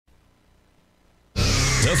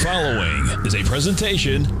The following is a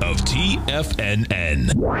presentation of TFNN.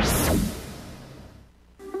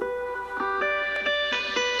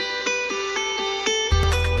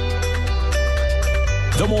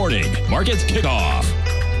 The Morning Market Kickoff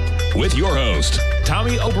with your host,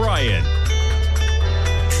 Tommy O'Brien.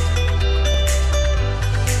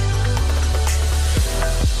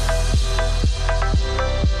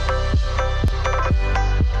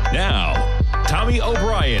 Now, Tommy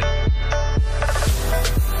O'Brien.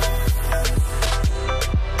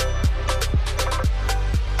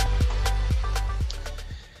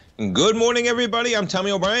 Good morning, everybody. I'm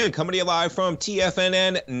Tommy O'Brien, coming to you live from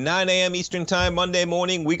TFNN, 9 a.m. Eastern Time, Monday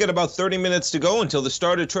morning. We got about 30 minutes to go until the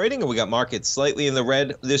start of trading, and we got markets slightly in the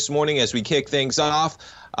red this morning as we kick things off.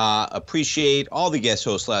 Appreciate all the guest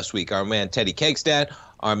hosts last week. Our man Teddy Kegstad,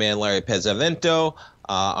 our man Larry Pesavento,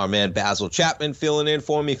 our man Basil Chapman filling in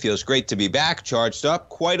for me. Feels great to be back, charged up.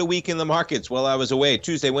 Quite a week in the markets while I was away.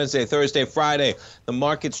 Tuesday, Wednesday, Thursday, Friday. The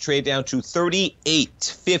markets trade down to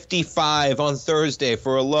 38.55 on Thursday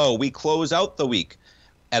for a low. We close out the week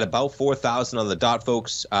at about 4,000 on the dot,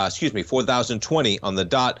 folks. 4,020 on the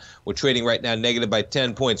dot. We're trading right now negative by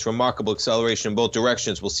 10 points. Remarkable acceleration in both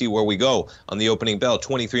directions. We'll see where we go on the opening bell.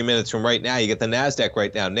 23 minutes from right now, you get the NASDAQ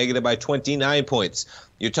right now, negative by 29 points.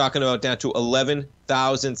 You're talking about down to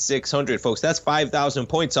 11,600, folks. That's 5,000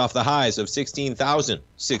 points off the highs of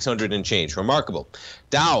 16,600 and change. Remarkable.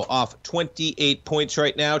 Dow off 28 points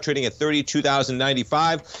right now, trading at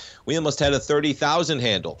 32,095. We almost had a 30,000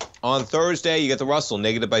 handle. On Thursday, you get the Russell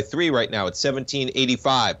negative by 3 right now at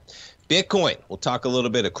 1785. Bitcoin, we'll talk a little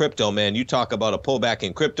bit of crypto, man. You talk about a pullback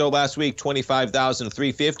in crypto last week,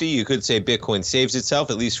 25,350. You could say Bitcoin saves itself,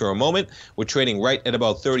 at least for a moment. We're trading right at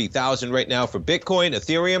about 30,000 right now for Bitcoin.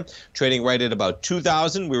 Ethereum, trading right at about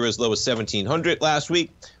 2,000. We were as low as 1,700 last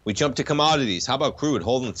week. We jumped to commodities. How about crude?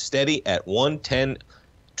 Holding steady at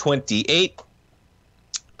 110.28.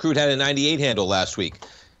 Crude had a 98 handle last week.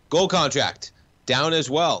 Gold contract, down as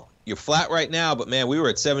well. You're flat right now, but man, we were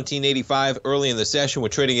at 1785 early in the session. We're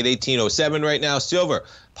trading at 1807 right now. Silver,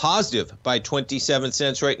 positive by 27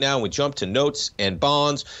 cents right now. We jump to notes and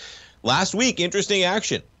bonds. Last week, interesting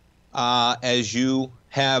action as you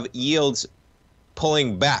have yields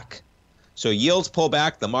pulling back. So yields pull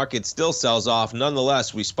back, the market still sells off.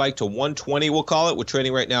 Nonetheless, we spiked to 120, we'll call it. We're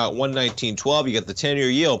trading right now at 119.12. You get the 10-year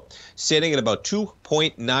yield sitting at about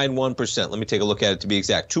 2.91%. Let me take a look at it to be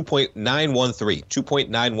exact. 2.913,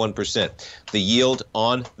 2.91%, the yield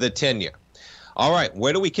on the 10-year. All right,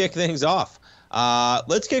 where do we kick things off?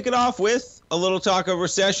 Let's kick it off with a little talk of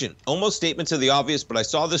recession. Almost statements of the obvious, but I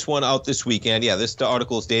saw this one out this weekend. Yeah, this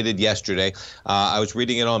article is dated yesterday. I was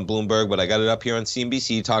reading it on Bloomberg, but I got it up here on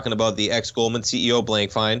CNBC talking about the ex-Goldman CEO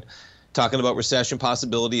Blankfein, talking about recession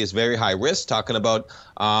possibility is very high risk, talking about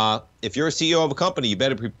if you're a CEO of a company, you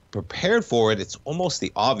better be prepared for it. It's almost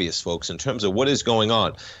the obvious, folks, in terms of what is going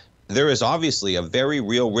on. There is obviously a very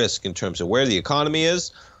real risk in terms of where the economy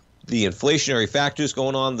is, the inflationary factors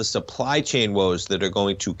going on, the supply chain woes that are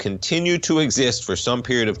going to continue to exist for some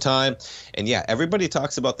period of time. And yeah, everybody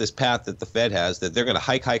talks about this path that the Fed has, that they're going to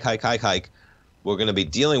hike. We're going to be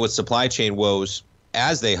dealing with supply chain woes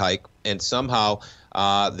as they hike, and somehow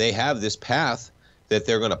they have this path that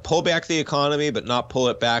they're going to pull back the economy but not pull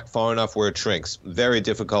it back far enough where it shrinks. Very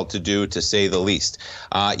difficult to do, to say the least.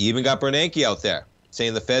 You even got Bernanke out there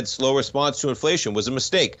saying the Fed's slow response to inflation was a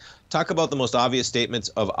mistake. Talk about the most obvious statements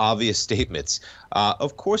of obvious statements.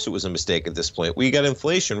 Of course it was a mistake at this point. We got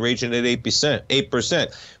inflation raging at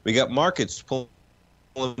 8%. We got markets pulling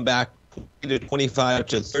back to 25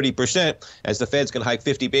 to 30% as the Fed's going to hike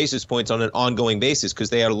 50 basis points on an ongoing basis because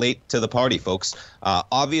they are late to the party, folks.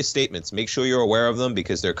 Obvious statements. Make sure you're aware of them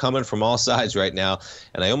because they're coming from all sides right now,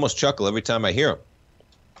 and I almost chuckle every time I hear them.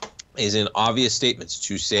 Is in obvious statements,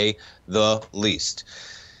 to say the least.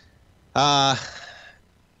 Let's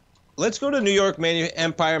go to New York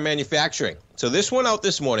Empire Manufacturing. So this one out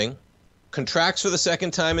this morning contracts for the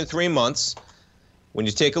second time in 3 months. When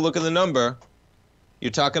you take a look at the number, you're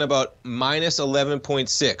talking about minus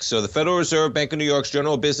 11.6. So the Federal Reserve Bank of New York's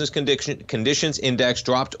General Business Conditions Index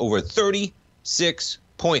dropped over 36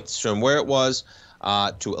 points from where it was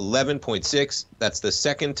to 11.6. That's the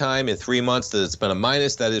second time in 3 months that it's been a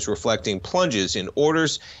minus. That is reflecting plunges in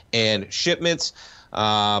orders and shipments.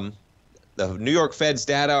 The New York Fed's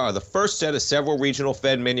data are the first set of several regional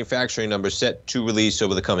Fed manufacturing numbers set to release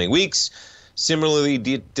over the coming weeks. Similarly,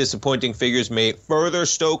 disappointing figures may further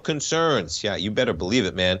stoke concerns. Yeah, you better believe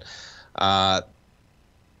it, man.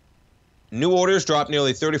 New orders dropped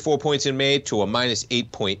nearly 34 points in May to a minus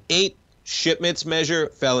 8.8. shipments measure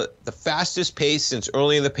fell at the fastest pace since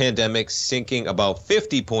early in the pandemic, sinking about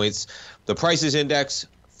 50 points. The prices index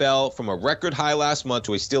fell from a record high last month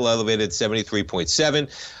to a still elevated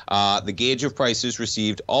 73.7. The gauge of prices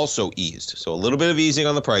received also eased. So a little bit of easing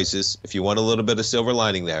on the prices if you want a little bit of silver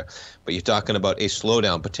lining there. But you're talking about a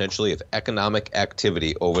slowdown potentially of economic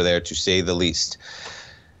activity over there, to say the least.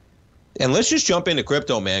 And let's just jump into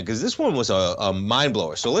crypto, man, because this one was a mind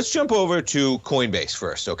blower. So let's jump over to Coinbase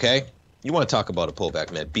first, okay? You want to talk about a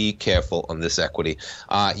pullback, man. Be careful on this equity.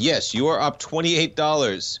 Yes, you are up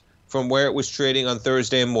 $28 from where it was trading on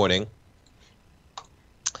Thursday morning.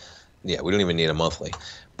 Yeah, we don't even need a monthly.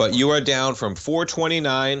 But you are down from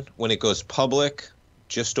 $4.29 when it goes public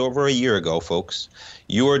just over a year ago, folks.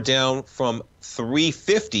 You are down from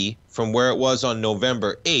 $3.50 from where it was on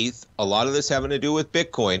November 8th. A lot of this having to do with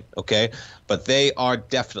Bitcoin, okay? But they are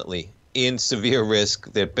definitely in severe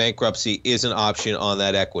risk that bankruptcy is an option on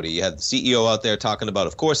that equity. You had the CEO out there talking about,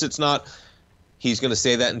 of course it's not. He's going to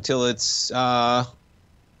say that until it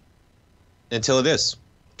is.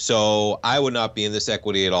 So I would not be in this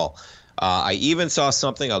equity at all. I even saw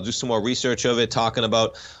something, I'll do some more research of it, talking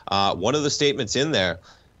about one of the statements in there.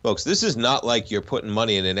 Folks, this is not like you're putting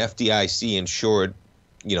money in an FDIC insured,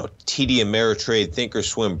 TD Ameritrade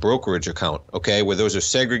Thinkorswim brokerage account, okay, where those are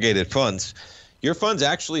segregated funds. Your funds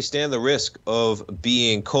actually stand the risk of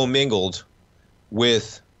being commingled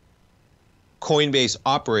with Coinbase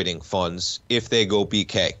operating funds if they go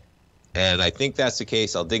BK. And I think that's the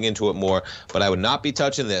case. I'll dig into it more, but I would not be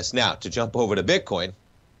touching this. Now, to jump over to Bitcoin,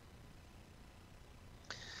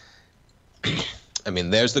 I mean,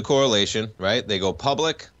 there's the correlation, right? They go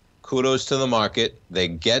public, kudos to the market. They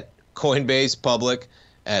get Coinbase public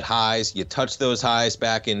at highs. You touch those highs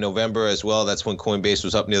back in November as well. That's when Coinbase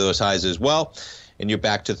was up near those highs as well. And you're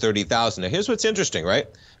back to 30,000. Now, here's what's interesting, right?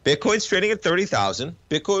 Bitcoin's trading at 30,000.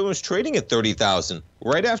 Bitcoin was trading at 30,000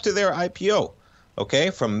 right after their IPO, okay,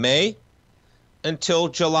 from May until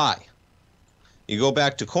July. You go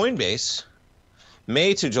back to Coinbase,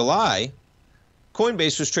 May to July,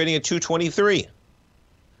 Coinbase was trading at 223.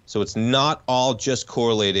 So it's not all just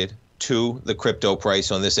correlated to the crypto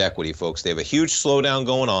price on this equity, folks. They have a huge slowdown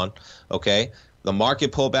going on, okay? The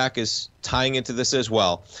market pullback is tying into this as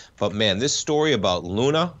well. But, man, this story about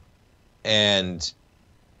Luna and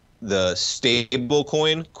the stable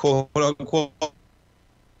coin, quote unquote,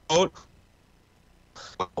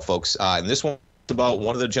 folks, and this one's about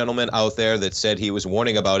one of the gentlemen out there that said he was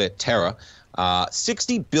warning about it, Terra.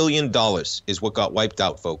 $60 billion is what got wiped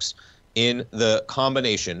out, folks, in the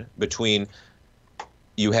combination between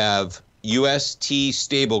you have UST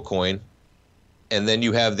stablecoin and then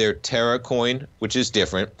you have their Terra coin, which is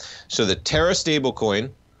different. So the Terra stablecoin,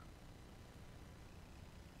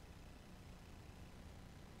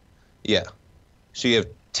 yeah. So you have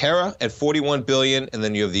Terra at 41 billion, and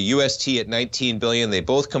then you have the UST at 19 billion. They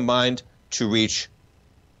both combined to reach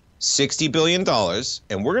 $60 billion.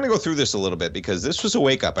 And we're going to go through this a little bit because this was a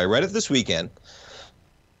wake up. I read it this weekend.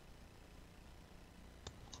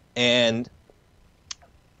 And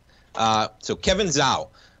so Kevin Zhao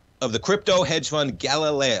of the crypto hedge fund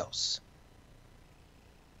Galileos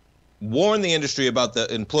warned the industry about the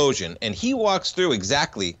implosion. And he walks through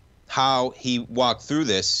exactly how he walked through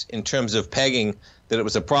this in terms of pegging that it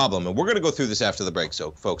was a problem. And we're going to go through this after the break,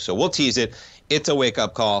 so folks. So we'll tease it. It's a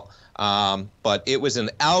wake-up call. But it was an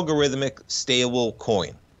algorithmic stable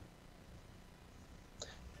coin.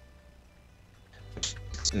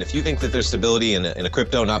 And if you think that there's stability in a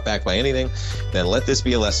crypto not backed by anything, then let this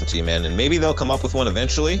be a lesson to you, man. And maybe they'll come up with one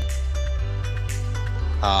eventually.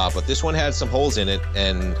 But this one had some holes in it,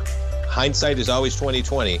 and hindsight is always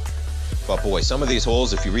 20/20. But boy, some of these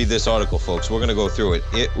holes, if you read this article, folks, we're going to go through it.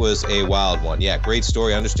 It was a wild one. Yeah, great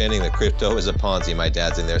story. Understanding that crypto is a Ponzi, my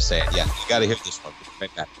dad's in there saying. Yeah, you got to hear this one.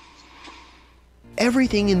 Right back.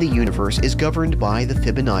 Everything in the universe is governed by the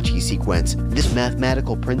Fibonacci sequence. This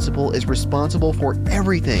mathematical principle is responsible for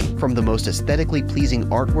everything from the most aesthetically pleasing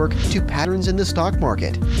artwork to patterns in the stock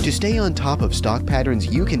market. To stay on top of stock patterns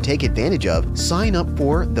you can take advantage of, sign up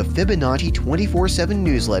for the Fibonacci 24/7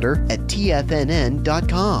 newsletter at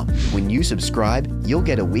TFNN.com. When you subscribe, you'll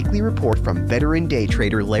get a weekly report from veteran day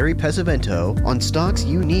trader Larry Pesavento on stocks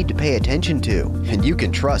you need to pay attention to. And you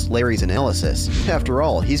can trust Larry's analysis. After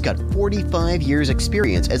all, he's got 45 years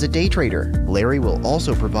experience as a day trader. Larry will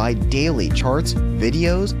also provide daily charts,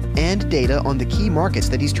 videos, and data on the key markets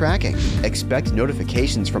that he's tracking. Expect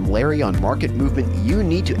notifications from Larry on market movement you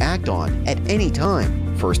need to act on at any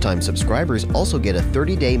time. First-time subscribers also get a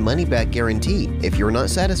 30-day money-back guarantee. If you're not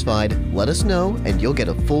satisfied, let us know and you'll get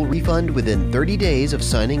a full refund within 30 days of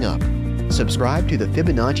signing up. Subscribe to the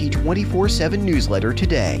Fibonacci 24/7 newsletter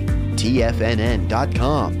today.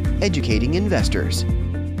 TFNN.com, educating investors.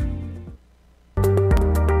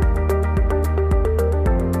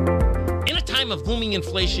 In a time of booming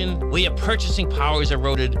inflation, where your purchasing power is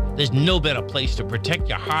eroded, there's no better place to protect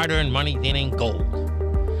your hard-earned money than in gold.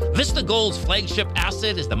 Vista Gold's flagship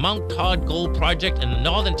asset is the Mount Todd Gold Project in the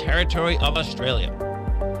Northern Territory of Australia.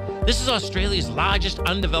 This is Australia's largest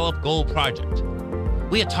undeveloped gold project.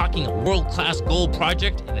 We are talking a world-class gold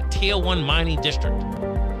project in a Tier 1 mining district.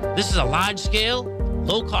 This is a large-scale,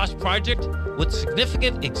 low-cost project with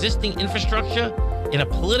significant existing infrastructure in a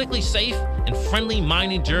politically safe and friendly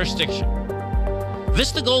mining jurisdiction.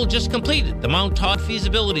 Vista Gold just completed the Mount Todd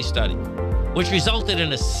feasibility study, which resulted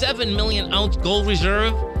in a 7 million ounce gold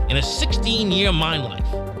reserve and a 16-year mine life.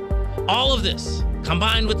 All of this,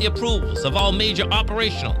 combined with the approvals of all major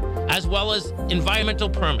operational as well as environmental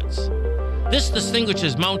permits. This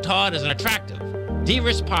distinguishes Mount Todd as an attractive,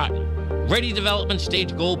 de-risk partner, ready development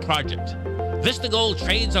stage gold project. Vista Gold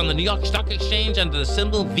trades on the New York Stock Exchange under the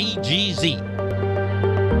symbol VGZ.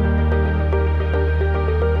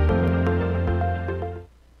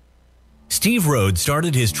 Steve Rhodes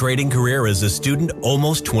started his trading career as a student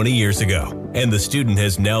almost 20 years ago, and the student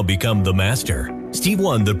has now become the master. Steve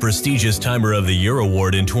won the prestigious Timer of the Year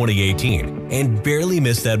award in 2018 and barely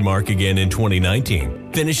missed that mark again in 2019,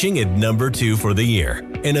 finishing at number 2 for the year.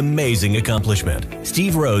 An amazing accomplishment.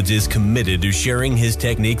 Steve Rhodes is committed to sharing his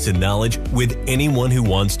techniques and knowledge with anyone who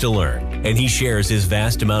wants to learn, and he shares his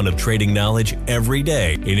vast amount of trading knowledge every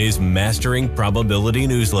day in his Mastering Probability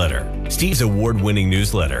newsletter. Steve's award-winning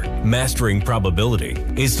newsletter, Mastering Probability,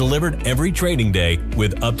 is delivered every trading day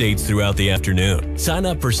with updates throughout the afternoon. Sign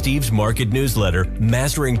up for Steve's market newsletter,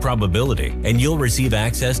 Mastering Probability, and you'll receive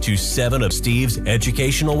access to 7 of Steve's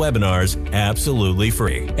educational webinars absolutely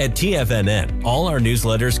free. At TFNN, all our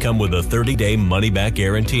newsletters come with a 30-day money-back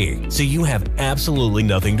guarantee, so you have absolutely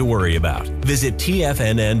nothing to worry about. Visit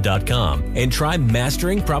TFNN.com and try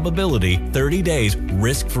Mastering Probability 30 days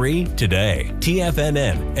risk-free today.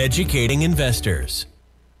 TFNN, educating investors.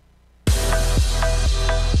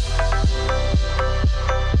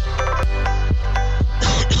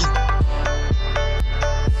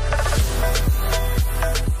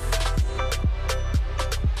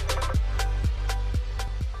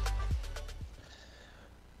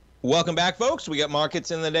 Welcome back, folks. We got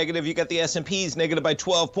markets in the negative. You got the S&Ps negative by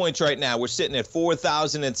 12 points right now. We're sitting at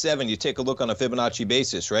 4,007. You take a look on a Fibonacci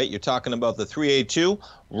basis, right? You're talking about the 382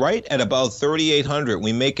 right at about 3,800.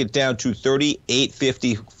 We make it down to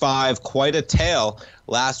 3,855. Quite a tail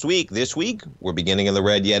last week. This week, we're beginning in the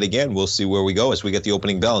red yet again. We'll see where we go as we get the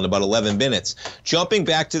opening bell in about 11 minutes. Jumping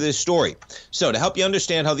back to this story. So to help you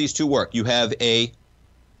understand how these two work, you have a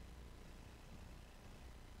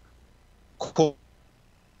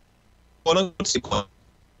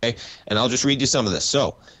okay, and I'll just read you some of this.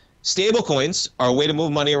 So, stable coins are a way to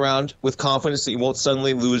move money around with confidence that you won't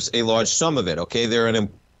suddenly lose a large sum of it. Okay, they're an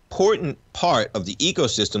important part of the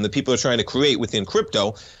ecosystem that people are trying to create within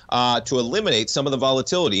crypto to eliminate some of the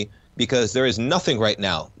volatility, because there is nothing right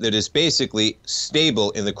now that is basically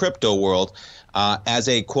stable in the crypto world as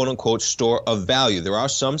a quote-unquote store of value. There are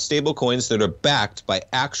some stable coins that are backed by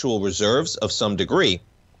actual reserves of some degree.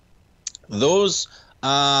 Those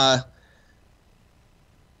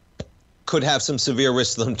could have some severe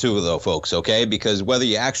risks to them too, though, folks, okay? Because whether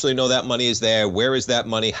you actually know that money is there, where is that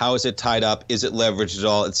money, how is it tied up, is it leveraged at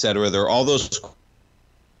all, etc. There are all those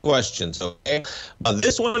questions, okay?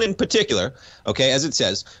 This one in particular, okay, as it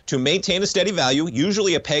says, to maintain a steady value,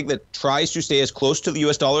 usually a peg that tries to stay as close to the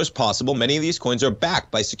US dollar as possible. Many of these coins are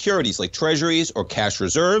backed by securities like treasuries or cash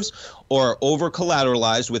reserves, or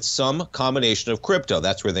over-collateralized with some combination of crypto.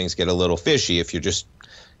 That's where things get a little fishy if you're just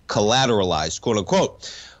collateralized, quote-unquote.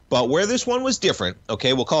 But where this one was different,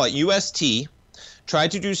 okay, we'll call it UST,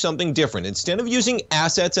 tried to do something different. Instead of using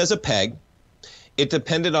assets as a peg, it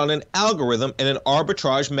depended on an algorithm and an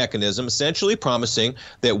arbitrage mechanism, essentially promising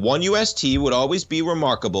that one UST would always be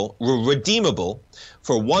redeemable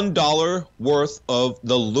for $1 worth of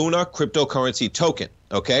the Luna cryptocurrency token.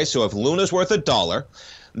 Okay, so if Luna's worth $1,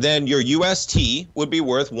 then your UST would be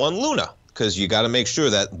worth 1 Luna, because you got to make sure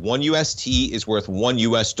that 1 UST is worth $1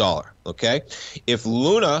 US, okay? If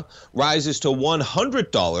Luna rises to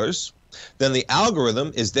 $100, then the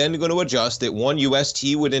algorithm is then going to adjust that 1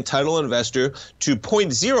 UST would entitle an investor to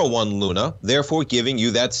 0.01 Luna, therefore giving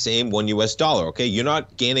you that same $1 US, okay? You're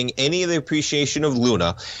not gaining any of the appreciation of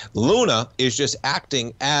Luna. Luna is just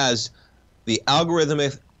acting as the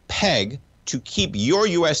algorithmic peg to keep your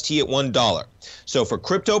UST at $1. So for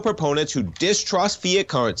crypto proponents who distrust fiat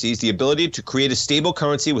currencies, the ability to create a stable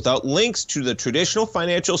currency without links to the traditional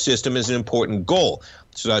financial system is an important goal.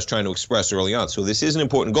 That's what I was trying to express early on. So this is an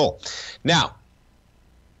important goal. Now,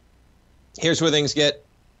 here's where things get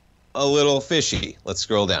a little fishy. Let's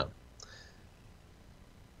scroll down.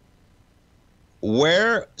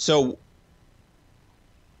 So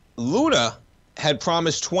Luna had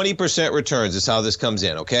promised 20% returns is how this comes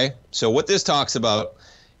in, okay? So what this talks about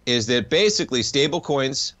is that basically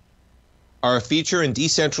stablecoins are a feature in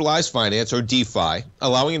decentralized finance, or DeFi,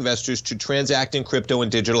 allowing investors to transact in crypto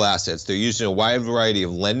and digital assets. They're used in a wide variety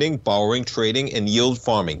of lending, borrowing, trading, and yield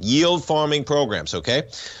farming programs, okay?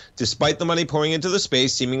 Despite the money pouring into the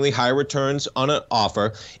space, seemingly high returns on an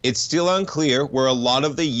offer, it's still unclear where a lot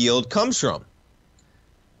of the yield comes from.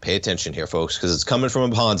 Pay attention here, folks, because it's coming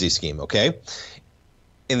from a Ponzi scheme, okay?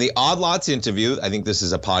 In the Odd Lots interview, I think this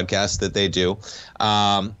is a podcast that they do,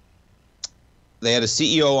 they had a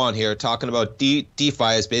CEO on here talking about DeFi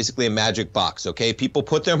as basically a magic box, okay? People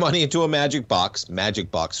put their money into a magic box,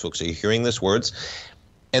 folks, are you hearing these words?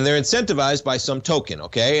 And they're incentivized by some token,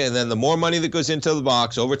 okay? And then the more money that goes into the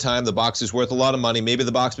box, over time, the box is worth a lot of money. Maybe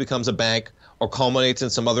the box becomes a bank or culminates in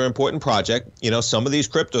some other important project. You know, some of these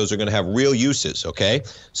cryptos are going to have real uses, okay?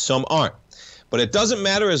 Some aren't. But it doesn't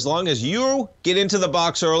matter as long as you get into the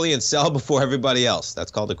box early and sell before everybody else. That's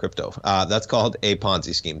called a crypto. That's called a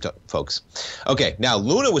Ponzi scheme, folks. Okay, now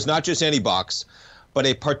Luna was not just any box, but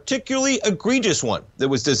a particularly egregious one that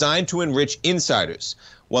was designed to enrich insiders.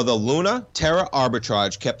 While the Luna-Terra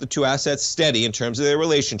arbitrage kept the two assets steady in terms of their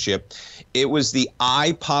relationship, it was the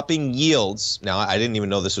eye-popping yields. Now, I didn't even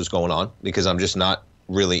know this was going on because I'm just not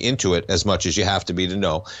really into it as much as you have to be to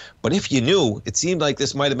know. But if you knew, it seemed like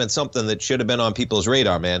this might have been something that should have been on people's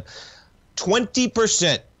radar, man.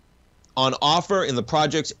 20% on offer in the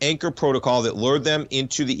project's anchor protocol that lured them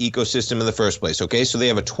into the ecosystem in the first place, okay? So they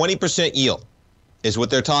have a 20% yield is what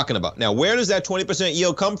they're talking about. Now, where does that 20%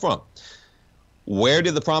 yield come from? Where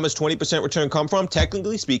did the promised 20% return come from?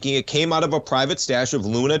 Technically speaking, it came out of a private stash of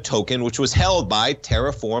Luna token, which was held by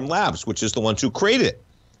Terraform Labs, which is the ones who created it.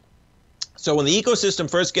 So when the ecosystem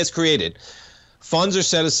first gets created, funds are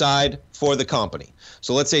set aside for the company.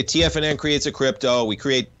 So let's say TFNN creates a crypto. We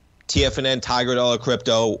create TFNN Tiger Dollar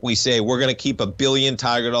crypto. We say we're going to keep $1 billion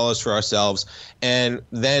Tiger Dollars for ourselves. And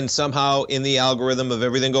then somehow in the algorithm of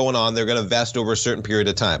everything going on, they're going to vest over a certain period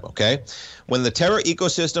of time, okay? When the Terra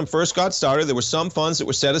ecosystem first got started, there were some funds that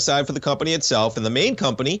were set aside for the company itself. And the main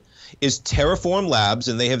company is Terraform Labs,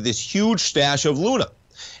 and they have this huge stash of Luna.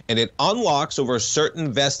 And it unlocks over a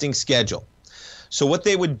certain vesting schedule. So what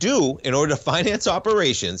they would do in order to finance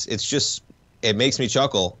operations, it makes me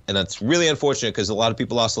chuckle, and it's really unfortunate because a lot of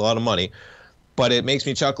people lost a lot of money, but it makes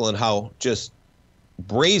me chuckle in how just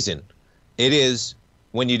brazen it is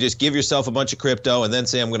when you just give yourself a bunch of crypto and then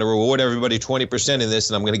say, I'm going to reward everybody 20% in this,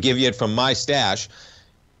 and I'm going to give you it from my stash,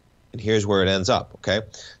 and here's where it ends up, okay?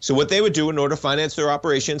 So what they would do in order to finance their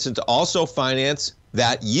operations and to also finance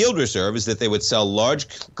that yield reserve is that they would sell large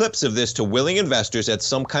clips of this to willing investors at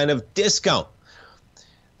some kind of discount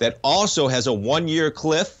that also has a 1-year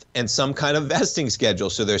cliff and some kind of vesting schedule.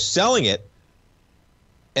 So they're selling it,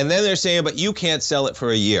 and then they're saying, but you can't sell it for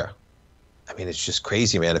a year. I mean, it's just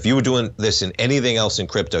crazy, man. If you were doing this in anything else in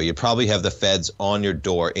crypto, you'd probably have the feds on your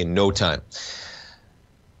door in no time.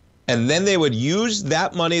 And then they would use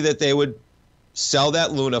that money that they would sell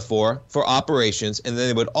that Luna for operations, and then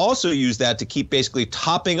they would also use that to keep basically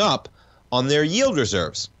topping up on their yield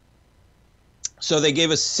reserves. So they gave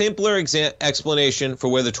a simpler explanation for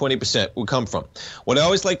where the 20% would come from. What I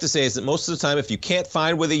always like to say is that most of the time, if you can't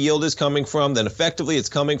find where the yield is coming from, then effectively it's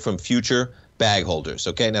coming from future bag holders,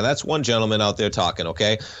 okay? Now, that's one gentleman out there talking,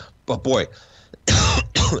 okay? But boy,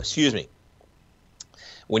 excuse me.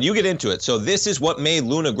 When you get into it, so this is what made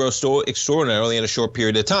Luna grow so extraordinarily in a short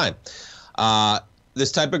period of time.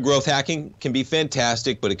 This type of growth hacking can be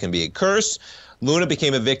fantastic, but it can be a curse. Luna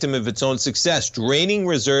became a victim of its own success, draining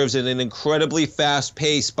reserves at an incredibly fast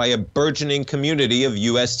pace by a burgeoning community of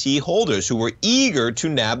UST holders who were eager to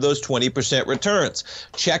nab those 20% returns.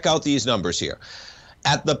 Check out these numbers here.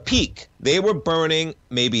 At the peak, they were burning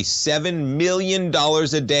maybe $7 million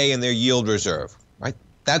a day in their yield reserve, right?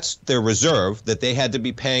 That's their reserve that they had to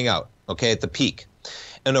be paying out, okay, at the peak.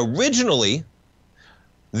 And originally,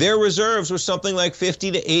 their reserves were something like 50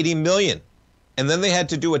 to 80 million. And then they had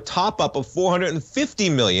to do a top-up of 450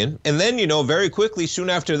 million. And then, you know, very quickly, soon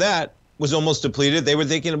after that, was almost depleted. They were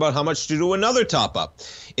thinking about how much to do another top-up.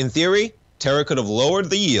 In theory, Terra could have lowered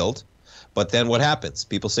the yield, But then what happens?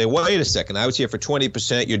 People say, wait a second, I was here for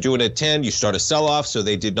 20%. You're doing it at 10. You start a sell-off, so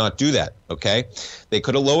they did not do that, okay? They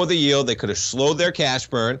could have lowered the yield. They could have slowed their cash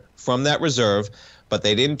burn from that reserve, but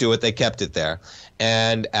they didn't do it. They kept it there.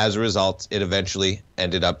 And as a result, it eventually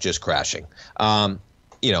ended up just crashing.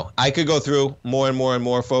 I could go through more and more and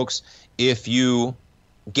more, folks. If you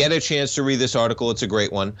get a chance to read this article, it's a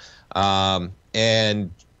great one. Around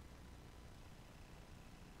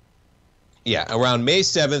May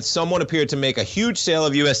 7th, someone appeared to make a huge sale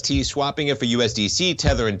of UST, swapping it for USDC,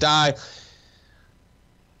 tether, and DAI.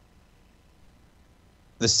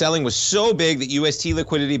 The selling was so big that UST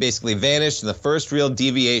liquidity basically vanished, and the first real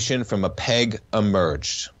deviation from a peg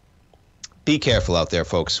emerged. Be careful out there,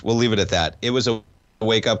 folks. We'll leave it at that. It was a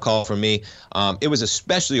wake-up call for me. It was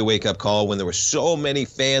especially a wake-up call when there were so many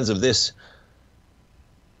fans of this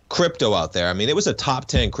crypto out there. I mean, it was a top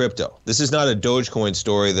 10 crypto. This is not a Dogecoin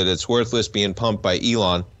story that it's worthless being pumped by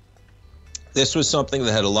Elon. This was something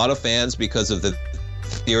that had a lot of fans because of the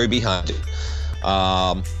theory behind it.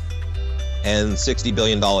 And $60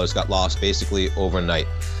 billion got lost basically overnight.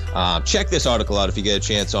 Check this article out if you get a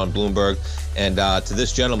chance on Bloomberg. And to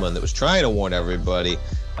this gentleman that was trying to warn everybody,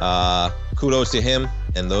 kudos to him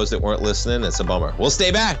and those that weren't listening. It's a bummer. We'll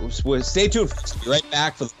stay back. Stay tuned. We'll be right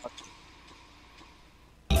back for the...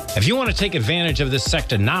 If you want to take advantage of this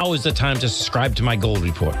sector, now is the time to subscribe to my Gold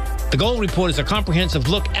Report. The Gold Report is a comprehensive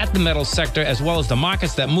look at the metals sector as well as the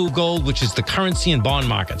markets that move gold, which is the currency and bond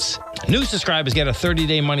markets. New subscribers get a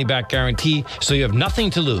 30-day money-back guarantee, so you have nothing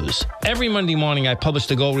to lose. Every Monday morning, I publish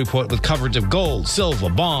the Gold Report with coverage of gold, silver,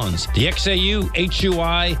 bonds, the XAU,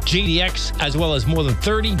 HUI, GDX, as well as more than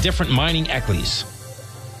 30 different mining equities.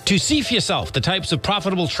 To see for yourself the types of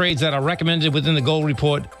profitable trades that are recommended within the Gold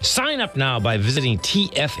Report, sign up now by visiting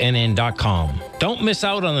TFNN.com. Don't miss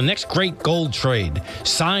out on the next great gold trade.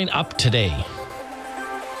 Sign up today.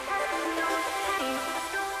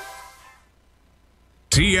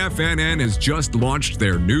 TFNN has just launched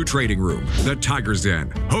their new trading room, the Tiger's Den,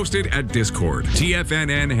 hosted at Discord.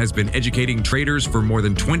 TFNN has been educating traders for more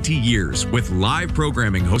than 20 years with live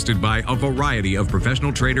programming hosted by a variety of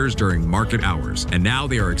professional traders during market hours. And now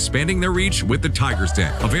they are expanding their reach with the Tiger's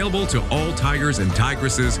Den, available to all tigers and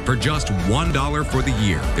tigresses for just $1 for the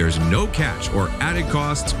year. There's no catch or added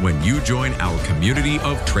costs when you join our community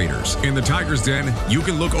of traders. In the Tiger's Den, you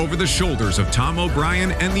can look over the shoulders of Tom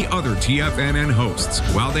O'Brien and the other TFNN hosts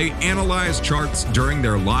while they analyze charts during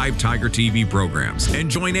their live Tiger TV programs, and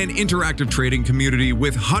join an interactive trading community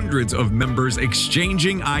with hundreds of members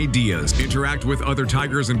exchanging ideas. Interact with other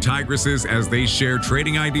tigers and tigresses as they share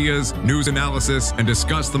trading ideas, news analysis, and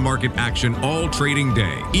discuss the market action all trading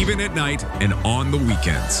day, even at night and on the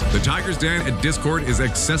weekends. The Tiger's Den at Discord is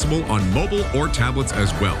accessible on mobile or tablets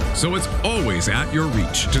as well, so it's always at your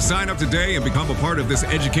reach. To sign up today and become a part of this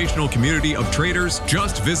educational community of traders,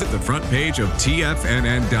 just visit the front page of TFNN.com.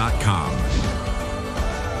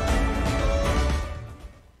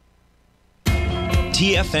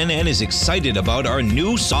 TFNN is excited about our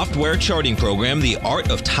new software charting program, The Art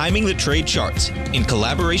of Timing the Trade Charts. In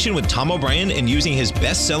collaboration with Tom O'Brien and using his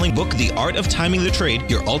best-selling book, The Art of Timing the Trade,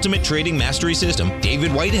 Your Ultimate Trading Mastery System,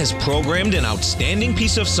 David White has programmed an outstanding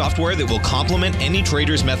piece of software that will complement any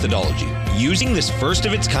trader's methodology. Using this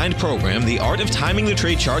first-of-its-kind program, The Art of Timing the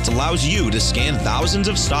Trade Charts allows you to scan thousands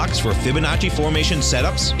of stocks for Fibonacci formation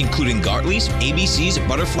setups, including Gartleys, ABCs,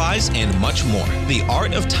 butterflies, and much more. The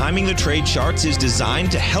Art of Timing the Trade Charts is designed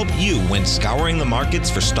to help you when scouring the markets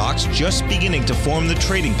for stocks just beginning to form the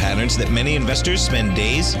trading patterns that many investors spend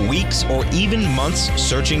days, weeks, or even months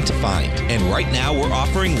searching to find. And right now, we're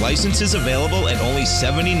offering licenses available at only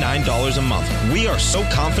 $79 a month. We are so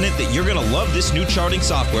confident that you're going to love this new charting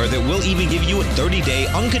software that will even give you a 30-day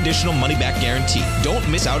unconditional money-back guarantee. Don't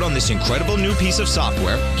miss out on this incredible new piece of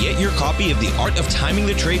software. Get your copy of The Art of Timing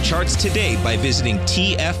the Trade Charts today by visiting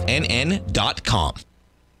TFNN.com.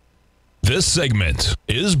 This segment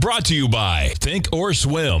is brought to you by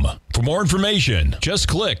Thinkorswim. For more information, just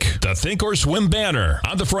click the Thinkorswim banner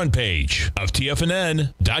on the front page of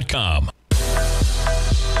TFNN.com.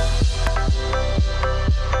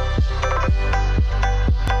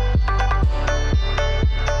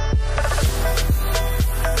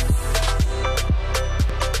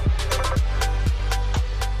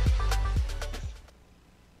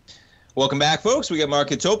 Welcome back, folks. We got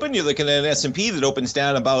markets open. You're looking at an S&P that opens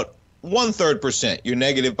down about 1/3%. You're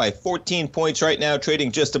negative by 14 points right now,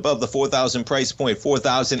 trading just above the 4,000 price point,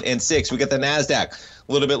 4,006. We got the NASDAQ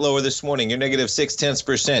a little bit lower this morning. You're negative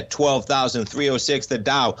 0.6%, 12,306. The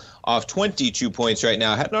Dow off 22 points right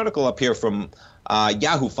now. I had an article up here from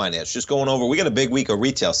Yahoo Finance just going over. We got a big week of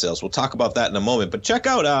retail sales. We'll talk about that in a moment. But check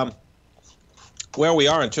out where we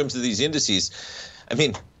are in terms of these indices, I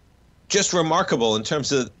mean, just remarkable in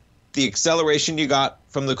terms of the acceleration you got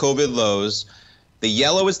from the COVID lows. The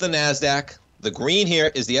yellow is the NASDAQ. The green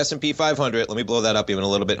here is the S&P 500. Let me blow that up even a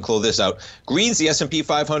little bit and close this out. Green's the S&P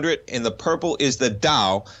 500, and the purple is the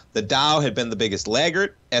Dow. The Dow had been the biggest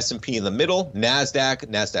laggard. S&P in the middle.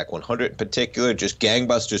 NASDAQ 100 in particular, just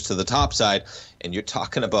gangbusters to the top side. And you're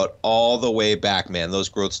talking about all the way back, man. Those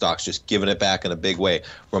growth stocks just giving it back in a big way.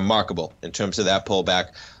 Remarkable in terms of that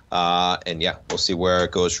pullback. And yeah, we'll see where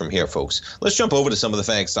it goes from here, folks. Let's jump over to some of the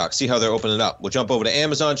FANG stocks, see how they're opening up. We'll jump over to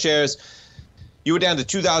Amazon shares. You were down to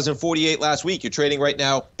 2,048 last week. You're trading right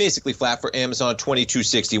now basically flat for Amazon,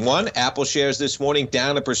 22.61. Apple shares this morning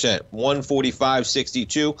down 1%,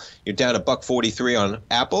 145.62. You're down $1.43 on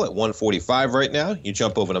Apple at 145 right now. You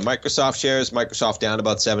jump over to Microsoft shares. Microsoft down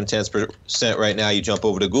about 0.7% right now. You jump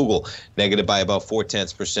over to Google, negative by about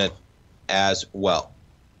 0.4% as well.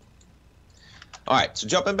 All right, so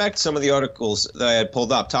jumping back to some of the articles that I had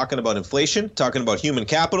pulled up, talking about inflation, talking about human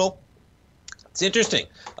capital. It's interesting.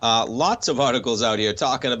 Lots of articles out here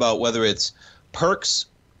talking about whether it's perks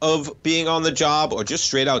of being on the job or just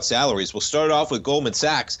straight out salaries. We'll start off with Goldman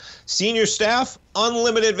Sachs. Senior staff,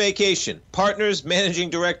 unlimited vacation. Partners, managing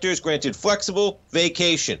directors granted flexible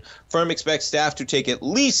vacation. Firm expects staff to take at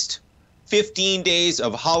least 15 days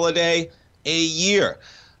of holiday a year.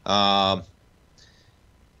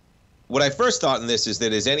 What I first thought in this is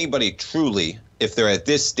that is anybody truly, if they're at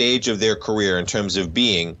this stage of their career in terms of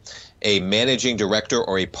being a managing director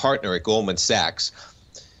or a partner at Goldman Sachs,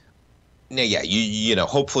 now, yeah, you know,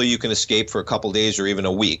 hopefully you can escape for a couple days or even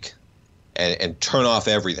a week and turn off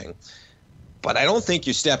everything. But I don't think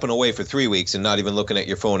you're stepping away for 3 weeks and not even looking at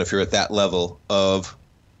your phone if you're at that level of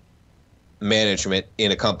management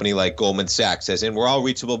in a company like Goldman Sachs. As in, we're all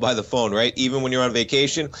reachable by the phone, right? Even when you're on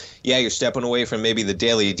vacation, yeah, you're stepping away from maybe the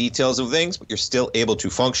daily details of things, but you're still able to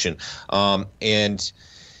function. And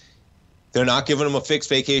they're not giving them a fixed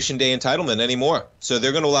vacation day entitlement anymore. So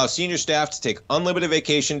they're going to allow senior staff to take unlimited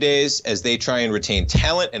vacation days as they try and retain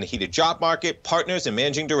talent in a heated job market. Partners and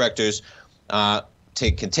managing directors can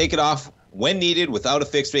take it off when needed without a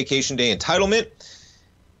fixed vacation day entitlement.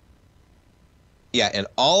 Yeah, and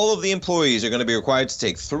all of the employees are going to be required to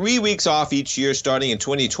take 3 weeks off each year starting in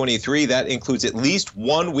 2023. That includes at least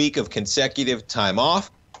 1 week of consecutive time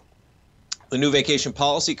off. The new vacation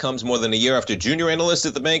policy comes more than a year after junior analysts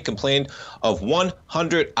at the bank complained of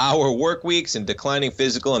 100-hour work weeks and declining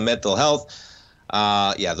physical and mental health.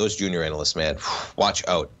 Yeah, those junior analysts, man, watch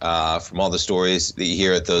out from all the stories that you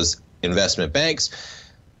hear at those investment banks.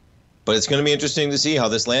 But it's going to be interesting to see how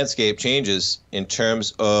this landscape changes in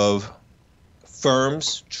terms of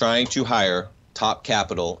firms trying to hire top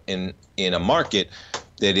capital in a market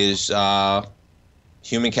that is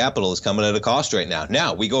human capital is coming at a cost right now.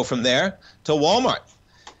 Now we go from there to Walmart.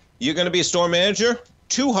 You're going to be a store manager.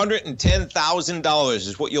 $210,000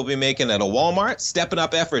 is what you'll be making at a Walmart. Stepping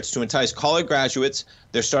up efforts to entice college graduates.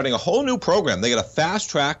 They're starting a whole new program. They got a fast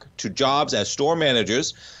track to jobs as store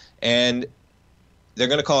managers, and they're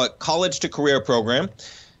going to call it College to Career Program.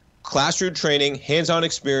 Classroom training, hands-on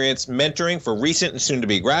experience, mentoring for recent and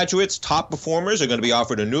soon-to-be graduates. Top performers are going to be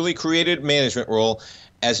offered a newly created management role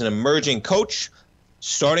as an emerging coach.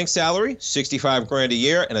 Starting salary, $65,000 a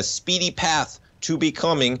year, and a speedy path to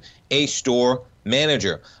becoming a store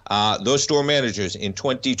manager. Those store managers in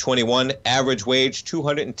 2021, average wage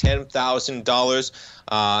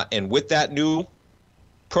 $210,000. And with that new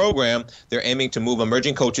program, they're aiming to move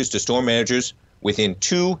emerging coaches to store managers within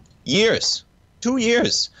 2 years. 2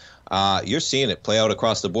 years. You're seeing it play out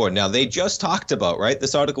across the board. Now, they just talked about, right?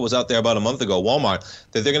 This article was out there about a month ago, Walmart,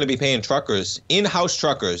 that they're going to be paying truckers, in-house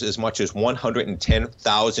truckers, as much as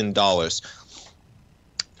 $110,000.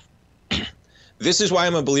 This is why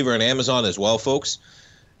I'm a believer in Amazon as well, folks.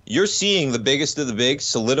 You're seeing the biggest of the big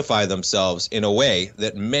solidify themselves in a way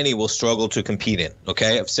that many will struggle to compete in,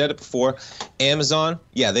 okay? I've said it before. Amazon,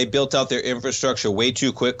 yeah, they built out their infrastructure way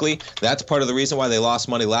too quickly. That's part of the reason why they lost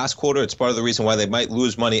money last quarter. It's part of the reason why they might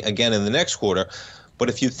lose money again in the next quarter. But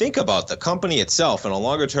if you think about the company itself on a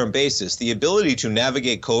longer-term basis, the ability to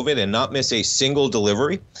navigate COVID and not miss a single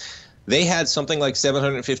delivery, they had something like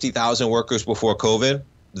 750,000 workers before COVID.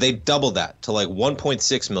 They doubled that to like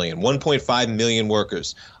 1.6 million, 1.5 million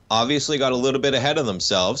workers. Obviously got a little bit ahead of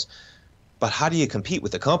themselves, but how do you compete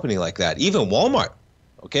with a company like that? Even Walmart,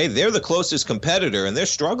 okay, they're the closest competitor and they're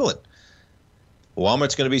struggling.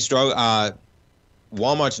 Walmart's going to be struggling.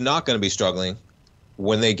 Walmart's not going to be struggling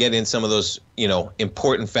when they get in some of those,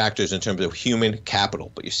 important factors in terms of human capital.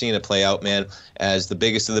 But you're seeing it play out, man, as the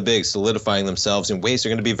biggest of the big solidifying themselves in ways that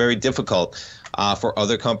are going to be very difficult for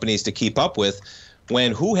other companies to keep up with.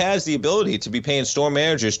 when who has the ability to be paying store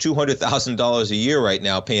managers $200,000 a year right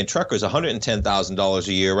now, paying truckers $110,000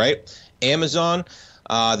 a year, right? Amazon,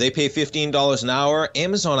 they pay $15 an hour.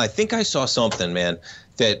 Amazon, I think I saw something, man,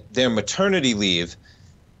 that their maternity leave,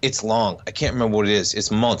 it's long. I can't remember what it is. It's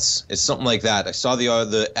months. It's something like that. I saw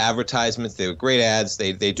the advertisements. They were great ads.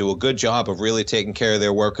 They do a good job of really taking care of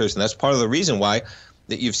their workers, and that's part of the reason why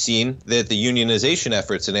that you've seen that the unionization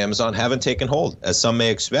efforts at Amazon haven't taken hold, as some may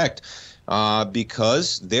expect,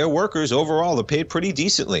 because their workers overall are paid pretty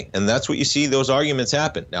decently, and that's what you see those arguments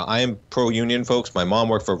happen. Now, I am pro-union, folks. My mom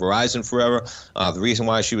worked for Verizon forever. The reason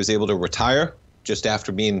why she was able to retire just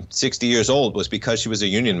after being 60 years old was because she was a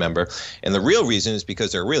union member. And the real reason is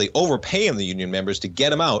because they're really overpaying the union members to get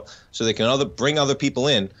them out so they can bring other people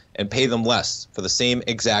in and pay them less for the same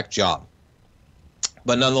exact job.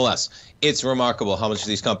 But nonetheless, it's remarkable how much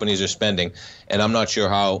these companies are spending, and I'm not sure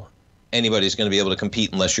how anybody's going to be able to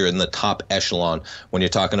compete unless you're in the top echelon when you're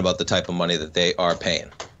talking about the type of money that they are paying.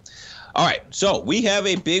 All right, so we have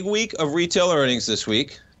a big week of retail earnings this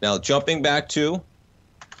week. Now, jumping back to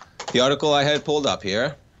the article I had pulled up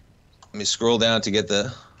here. Let me scroll down to get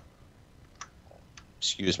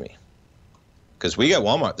excuse me, because we got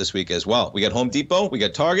Walmart this week as well. We got Home Depot, we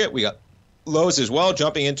got Target, we got Lowe's as well,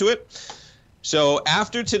 jumping into it. So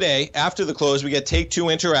after today, after the close, we get Take-Two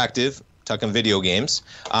Interactive, talking video games.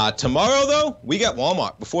 Tomorrow, though, we got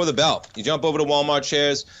Walmart before the bell. You jump over to Walmart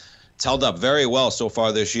shares. It's held up very well so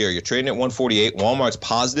far this year. You're trading at 148. Walmart's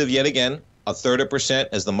positive yet again, 1/3%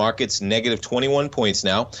 as the market's negative 21 points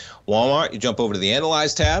now. Walmart, you jump over to the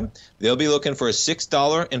Analyze tab. They'll be looking for a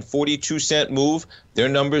 $6.42 move. Their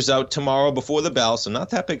numbers out tomorrow before the bell, so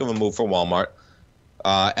not that big of a move for Walmart,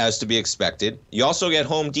 as to be expected. You also get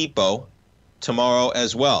Home Depot tomorrow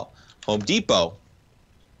as well. Home Depot,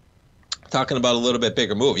 talking about a little bit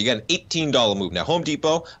bigger move. You got an $18 move. Now, Home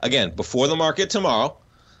Depot, again, before the market tomorrow.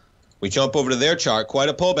 We jump over to their chart. Quite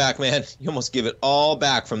a pullback, man. You almost give it all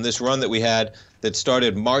back from this run that we had that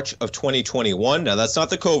started March of 2021. Now, that's not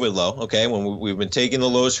the COVID low, okay, when we've been taking the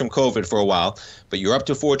lows from COVID for a while. But you're up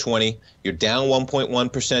to 420. You're down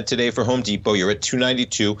 1.1% today for Home Depot. You're at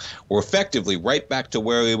 292. We're effectively right back to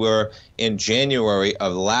where we were in January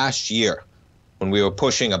of last year when we were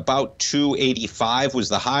pushing about 285 was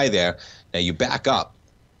the high there. Now, you back up.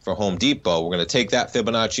 For Home Depot, we're going to take that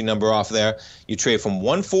Fibonacci number off there. You trade from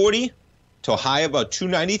 140 to a high of about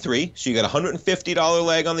 293, so you got a $150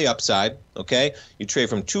 leg on the upside, okay? You trade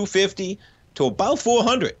from 250 to about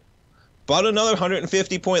 400, about another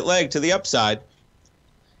 150-point leg to the upside,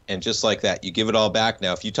 and just like that, you give it all back.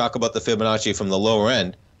 Now, if you talk about the Fibonacci from the lower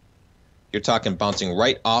end, you're talking bouncing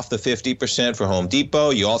right off the 50% for Home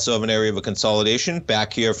Depot. You also have an area of a consolidation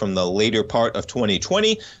back here from the later part of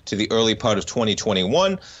 2020 to the early part of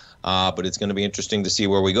 2021. But it's going to be interesting to see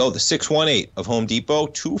where we go. The 618 of Home Depot,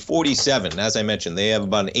 247. As I mentioned, they have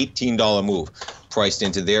about an $18 move priced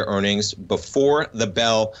into their earnings before the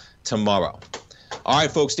bell tomorrow. All right,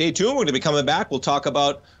 folks, stay tuned. We're going to be coming back. We'll talk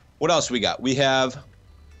about what else we got. We have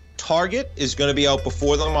Target is going to be out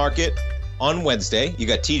before the market on Wednesday. You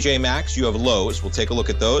got TJ Maxx, you have Lowe's. We'll take a look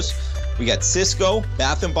at those. We got Cisco,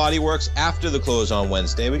 Bath & Body Works after the close on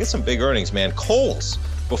Wednesday. We got some big earnings, man. Kohl's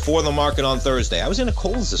before the market on Thursday. I was in a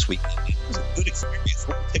Kohl's this week. It was a good experience.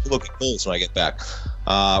 We'll take a look at Kohl's when I get back.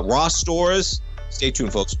 Ross Stores. Stay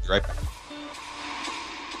tuned, folks. We'll be right back.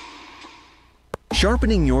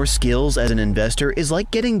 Sharpening your skills as an investor is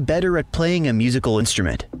like getting better at playing a musical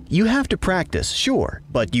instrument. You have to practice, sure,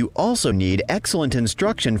 but you also need excellent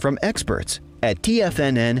instruction from experts. At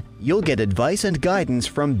TFNN, you'll get advice and guidance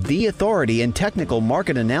from the authority in technical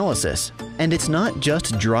market analysis. And it's not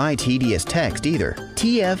just dry, tedious text either.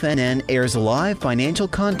 TFNN airs live financial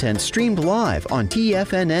content streamed live on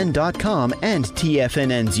TFNN.com and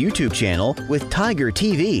TFNN's YouTube channel with Tiger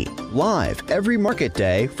TV, live every market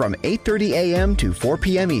day from 8:30 a.m. to 4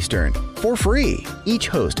 p.m. Eastern, for free. Each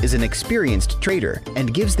host is an experienced trader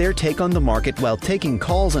and gives their take on the market while taking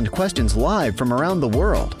calls and questions live from around the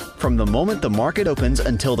world. From the moment the market opens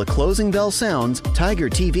until the closing bell sounds, Tiger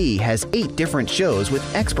TV has 8 different shows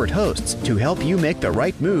with expert hosts to help you make the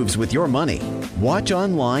right moves with your money. Watch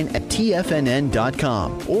online at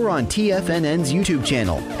TFNN.com or on TFNN's YouTube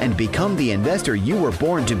channel and become the investor you were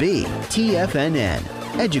born to be. TFNN,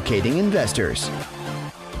 educating investors.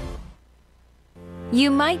 You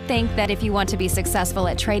might think that if you want to be successful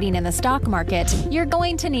at trading in the stock market, you're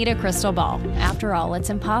going to need a crystal ball. After all, it's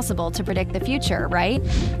impossible to predict the future, right?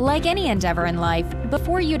 Like any endeavor in life,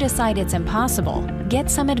 before you decide it's impossible, get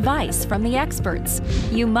some advice from the experts.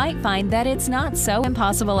 You might find that it's not so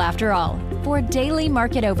impossible after all. For daily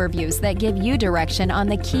market overviews that give you direction on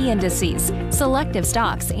the key indices, selective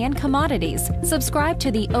stocks, and commodities, subscribe to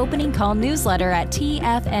the Opening Call newsletter at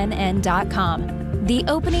TFNN.com. The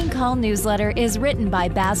Opening Call newsletter is written by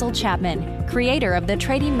Basil Chapman, creator of the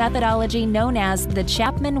trading methodology known as the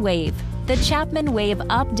Chapman Wave. The Chapman Wave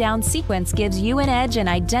up-down sequence gives you an edge in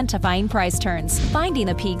identifying price turns, finding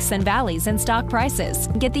the peaks and valleys in stock prices.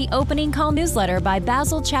 Get the Opening Call newsletter by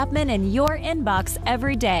Basil Chapman in your inbox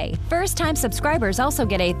every day. First-time subscribers also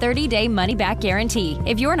get a 30-day money-back guarantee.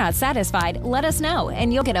 If you're not satisfied, let us know,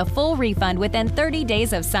 and you'll get a full refund within 30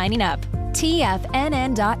 days of signing up.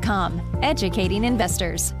 TFNN.com, educating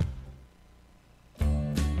investors.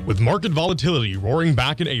 With market volatility roaring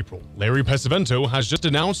back in April, Larry Pesavento has just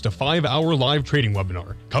announced a 5-hour live trading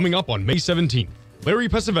webinar coming up on May 17th. Larry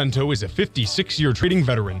Pesavento is a 56-year trading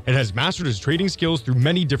veteran and has mastered his trading skills through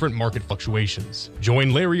many different market fluctuations.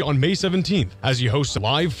 Join Larry on May 17th as he hosts a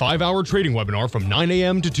live 5-hour trading webinar from 9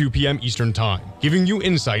 a.m. to 2 p.m. Eastern Time, giving you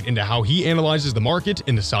insight into how he analyzes the market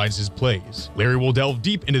and decides his plays. Larry will delve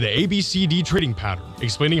deep into the ABCD trading pattern,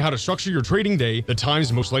 explaining how to structure your trading day, the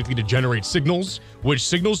times most likely to generate signals, which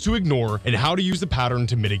signals to ignore, and how to use the pattern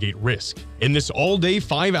to mitigate risk. In this all-day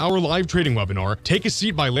 5-hour live trading webinar, take a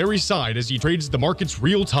seat by Larry's side as he trades the markets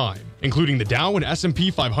real time, including the Dow and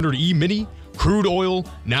S&P 500E mini, crude oil,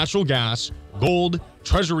 natural gas, gold,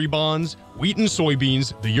 treasury bonds, wheat and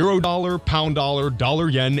soybeans, the euro dollar, pound dollar, dollar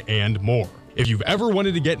yen, and more. If you've ever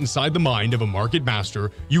wanted to get inside the mind of a market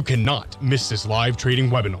master, you cannot miss this live trading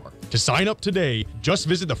webinar. To sign up today, just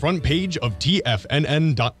visit the front page of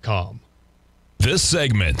TFNN.com. This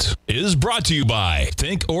segment is brought to you by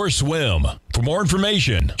Thinkorswim. For more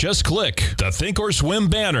information, just click the Thinkorswim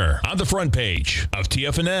banner on the front page of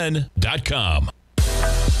TFNN.com.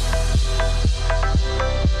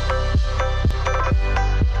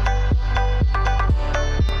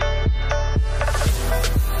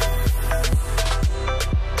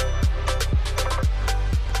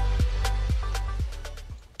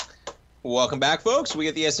 Welcome back, folks. We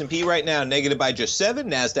get the S&P right now negative by just 7,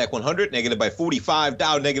 NASDAQ 100 negative by 45,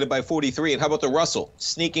 Dow negative by 43, and how about the Russell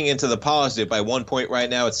sneaking into the positive by 1 point right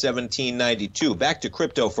now at 1792. Back to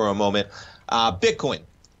crypto for a moment. Bitcoin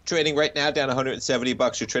trading right now down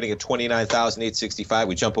 $170. You're trading at 29,865.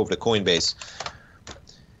 We jump over to Coinbase.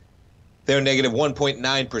 They're negative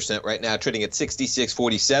 1.9% right now, trading at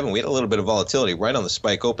 66.47. We had a little bit of volatility right on the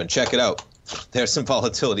spike open. Check it out. There's some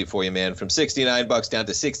volatility for you, man. From $69 down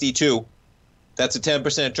to 62. That's a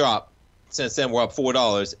 10% drop. Since then, we're up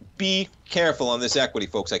 $4. Be careful on this equity,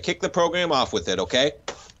 folks. I kicked the program off with it, okay?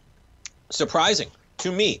 Surprising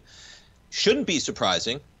to me. Shouldn't be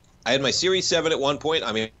surprising. I had my Series 7 at one point.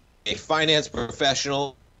 I'm a finance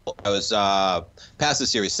professional. I was past the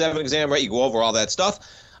Series 7 exam, right? You go over all that stuff.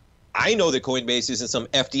 I know that Coinbase isn't some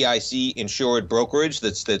FDIC-insured brokerage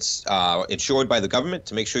that's insured by the government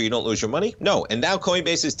to make sure you don't lose your money. No, and now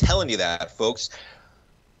Coinbase is telling you that, folks.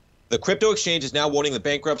 The crypto exchange is now warning the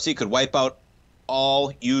bankruptcy could wipe out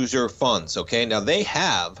all user funds, okay? Now, they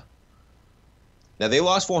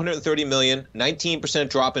lost $430 million, 19%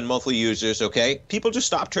 drop in monthly users, okay? People just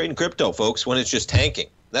stop trading crypto, folks, when it's just tanking.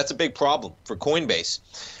 That's a big problem for Coinbase.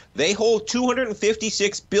 They hold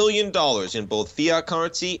 $256 billion in both fiat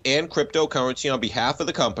currency and cryptocurrency on behalf of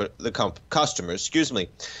the customers.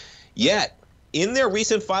 Yet, in their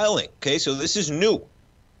recent filing, okay, so this is new,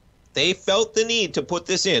 they felt the need to put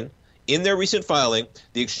this in their recent filing.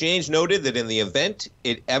 The exchange noted that in the event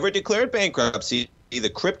it ever declared bankruptcy, the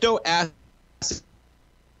crypto assets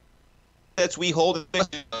we hold be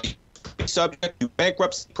subject to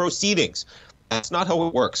bankruptcy proceedings. That's not how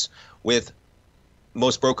it works with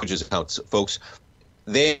most brokerages accounts, folks.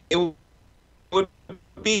 They would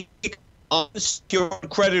be unsecured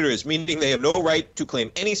creditors, meaning they have no right to claim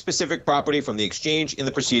any specific property from the exchange in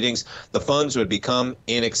the proceedings. The funds would become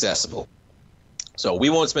inaccessible. So we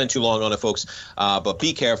won't spend too long on it, folks, but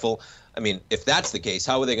be careful. I mean, if that's the case,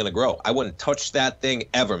 how are they going to grow? I wouldn't touch that thing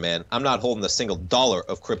ever, man. I'm not holding a single dollar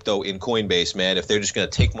of crypto in Coinbase, man, if they're just going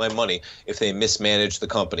to take my money if they mismanage the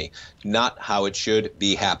company. Not how it should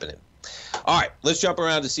be happening. All right, let's jump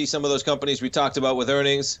around to see some of those companies we talked about with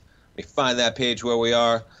earnings. Let me find that page where we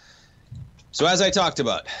are. So as I talked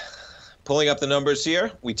about, pulling up the numbers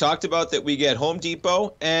here, we talked about that we get Home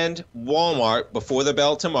Depot and Walmart before the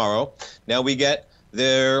bell tomorrow. Now we get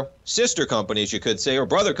their sister companies, you could say, or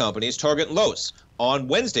brother companies, Target and Lowe's, on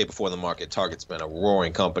Wednesday before the market. Target's been a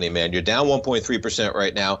roaring company, man. You're down 1.3%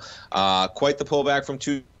 right now. Quite the pullback from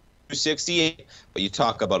 $268, but you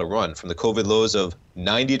talk about a run from the COVID lows of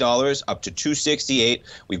 $90 up to $268.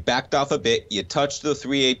 We've backed off a bit. You touched the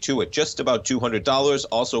 $382 at just about $200,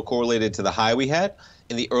 also correlated to the high we had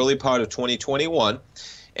in the early part of 2021,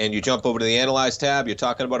 and you jump over to the Analyze tab, you're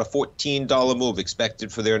talking about a $14 move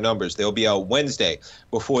expected for their numbers. They'll be out Wednesday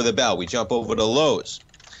before the bell. We jump over to Lowe's.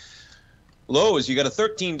 Lowe's, you got a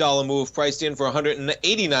 $13 move priced in for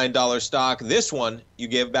 $189 stock. This one, you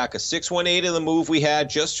gave back a 618 in the move we had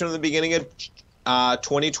just from the beginning of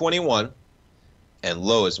 2021. And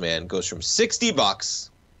Lowe's, man, goes from $60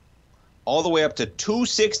 all the way up to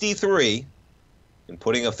 $263, and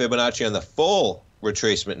putting a Fibonacci on the full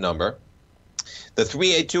retracement number. The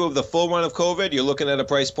 382 of the full run of COVID, you're looking at a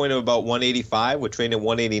price point of about 185. We're trading at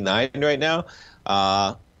 189 right now.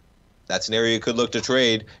 That's an area you could look to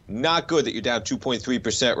trade. Not good that you're down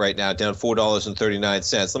 2.3% right now, down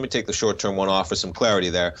 $4.39. Let me take the short-term one off for some clarity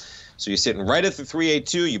there. So you're sitting right at the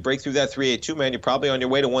 382. You break through that 382, man, you're probably on your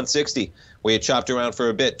way to 160, where you chopped around for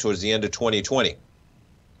a bit towards the end of 2020.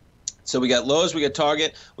 So we got Lowe's, we got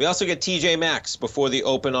Target. We also get TJ Maxx before the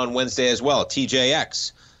open on Wednesday as well,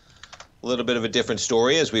 TJX. A little bit of a different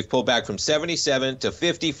story as we've pulled back from 77 to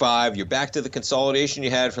 55. You're back to the consolidation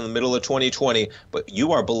you had from the middle of 2020, but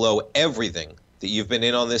you are below everything that you've been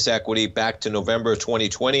in on this equity back to November of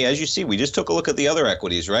 2020. As you see, we just took a look at the other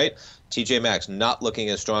equities, right? TJ Maxx not looking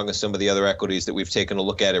as strong as some of the other equities that we've taken a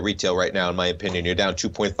look at retail right now, in my opinion. You're down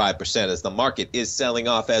 2.5% as the market is selling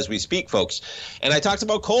off as we speak, folks. And I talked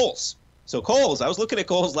about Kohl's. So Kohl's, I was looking at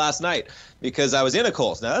Kohl's last night because I was in a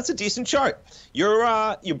Kohl's. Now, that's a decent chart. You're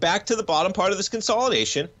back to the bottom part of this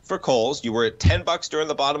consolidation for Kohl's. You were at $10 during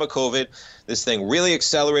the bottom of COVID. This thing really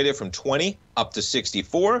accelerated from 20 up to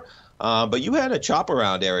 64. But you had a chop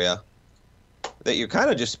around area that you're kind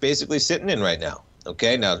of just basically sitting in right now.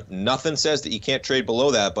 Okay, now nothing says that you can't trade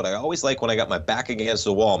below that, but I always like when I got my back against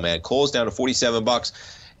the wall, man. Kohl's down to $47.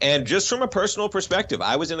 And just from a personal perspective,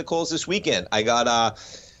 I was in the Kohl's this weekend. I got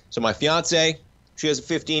so my fiance, she has a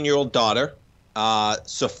 15-year-old daughter.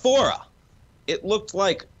 Sephora, it looked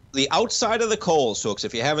like the outside of the Kohl's, folks,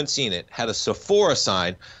 if you haven't seen it, had a Sephora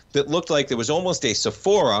sign that looked like there was almost a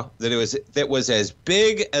Sephora that was as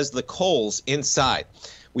big as the Kohl's inside.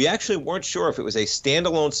 We actually weren't sure if it was a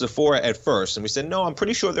standalone Sephora at first, and we said, no, I'm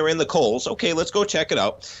pretty sure they're in the Kohl's. Okay, let's go check it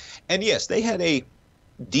out. And yes, they had a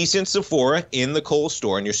decent Sephora in the Kohl's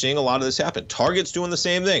store, and you're seeing a lot of this happen. Target's doing the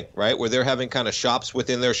same thing, right, where they're having kind of shops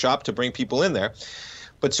within their shop to bring people in there.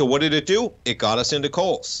 But so what did it do? It got us into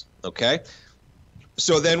Kohl's, okay?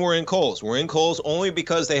 So then we're in Kohl's. We're in Kohl's only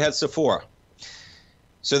because they had Sephora.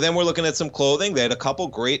 So then we're looking at some clothing. They had a couple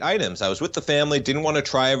great items. I was with the family, didn't want to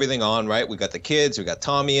try everything on, right? We got the kids, we got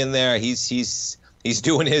Tommy in there. He's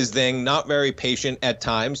doing his thing, not very patient at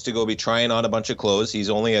times to go be trying on a bunch of clothes.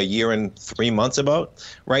 He's only a year and 3 months about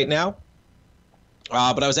right now.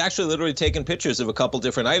 But I was actually literally taking pictures of a couple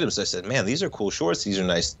different items. I said, man, these are cool shorts. These are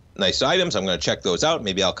nice items. I'm going to check those out.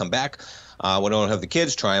 Maybe I'll come back when I don't have the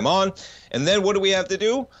kids, try them on. And then what do we have to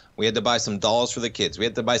do? We had to buy some dolls for the kids. We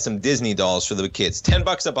had to buy some Disney dolls for the kids.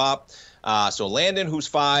 $10 a pop. So Landon, who's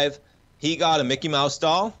 5, he got a Mickey Mouse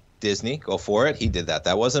doll. Disney, go for it. He did that.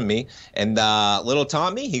 That wasn't me. And little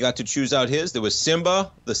Tommy, he got to choose out his. There was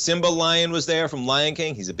Simba. The Simba lion was there from Lion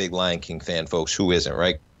King. He's a big Lion King fan, folks. Who isn't,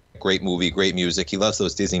 right? Great movie, great music. He loves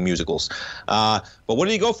those Disney musicals. But what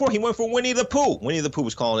did he go for? He went for Winnie the Pooh. Winnie the Pooh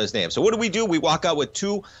was calling his name. So what do? We walk out with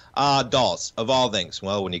 2 dolls, of all things.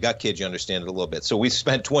 Well, when you got kids, you understand it a little bit. So we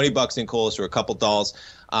spent $20 in Kohl's for a couple dolls.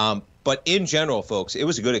 But in general, folks, it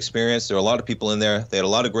was a good experience. There were a lot of people in there. They had a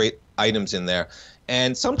lot of great items in there.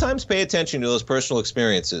 And sometimes pay attention to those personal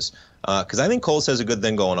experiences because I think Kohl's has a good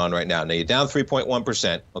thing going on right now. Now, you're down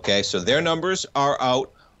 3.1%, okay? So their numbers are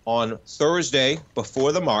out on Thursday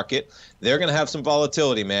before the market. They're going to have some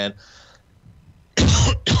volatility, man.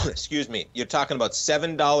 Excuse me. You're talking about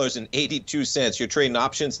 $7.82. You're trading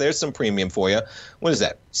options. There's some premium for you. What is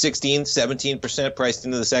that? 16, 17% priced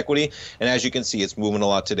into this equity. And as you can see, it's moving a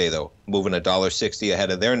lot today, though. Moving $1.60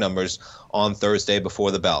 ahead of their numbers on Thursday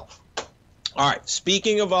before the bell. All right,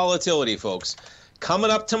 speaking of volatility, folks,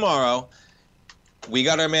 coming up tomorrow, we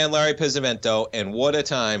got our man Larry Pesavento, and what a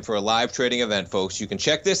time for a live trading event, folks. You can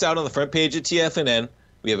check this out on the front page of TFNN.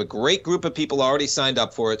 We have a great group of people already signed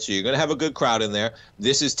up for it, so you're going to have a good crowd in there.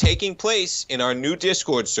 This is taking place in our new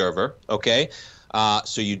Discord server, okay?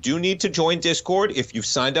 So you do need to join Discord if you've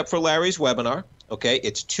signed up for Larry's webinar. Okay,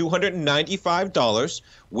 it's $295.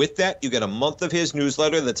 With that, you get a month of his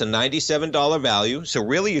newsletter that's a $97 value. So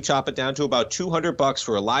really, you chop it down to about $200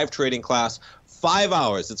 for a live trading class, 5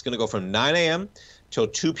 hours. It's going to go from 9 a.m. till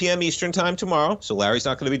 2 p.m. Eastern time tomorrow. So Larry's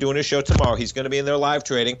not going to be doing his show tomorrow. He's going to be in there live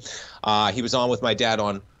trading. He was on with my dad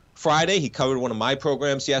on Friday. He covered one of my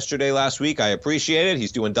programs last week. I appreciate it.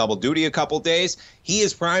 He's doing double duty a couple days. He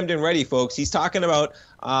is primed and ready, folks. He's talking about,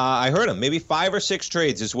 I heard him, maybe 5 or 6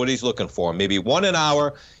 trades is what he's looking for. Maybe 1 an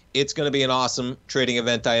hour. It's going to be an awesome trading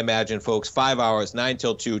event, I imagine, folks. 5 hours, 9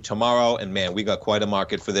 till 2 tomorrow. And, man, we got quite a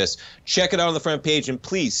market for this. Check it out on the front page. And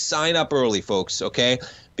please sign up early, folks, okay?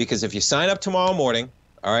 Because if you sign up tomorrow morning,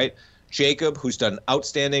 all right, Jacob, who's done an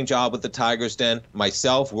outstanding job with the Tigers Den,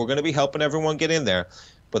 myself, we're going to be helping everyone get in there.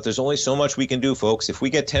 But there's only so much we can do, folks. If we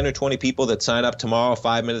get 10 or 20 people that sign up tomorrow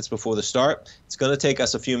 5 minutes before the start, it's going to take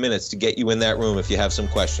us a few minutes to get you in that room if you have some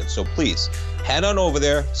questions. So please, head on over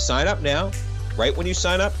there. Sign up now. Right when you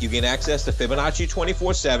sign up, you gain access to Fibonacci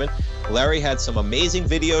 24/7. Larry had some amazing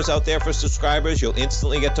videos out there for subscribers. You'll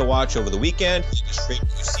instantly get to watch over the weekend. Straight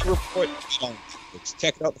QC report.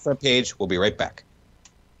 Check it out on the front page. We'll be right back.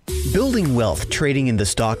 Building wealth trading in the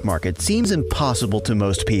stock market seems impossible to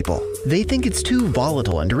most people. They think it's too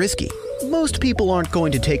volatile and risky. Most people aren't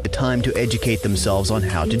going to take the time to educate themselves on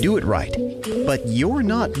how to do it right. But you're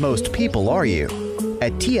not most people, are you?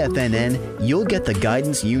 At TFNN, you'll get the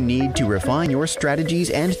guidance you need to refine your strategies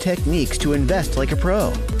and techniques to invest like a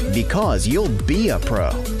pro. Because you'll be a pro.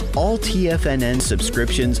 All TFNN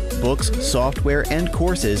subscriptions, books, software, and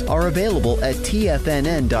courses are available at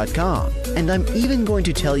TFNN.com. And I'm even going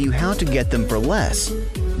to tell you how to get them for less.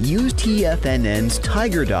 Use TFNN's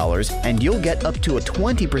Tiger Dollars and you'll get up to a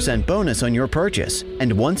 20% bonus on your purchase.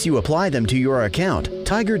 And once you apply them to your account,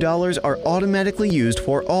 Tiger Dollars are automatically used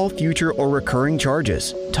for all future or recurring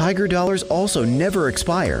charges. Tiger Dollars also never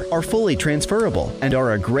expire, are fully transferable, and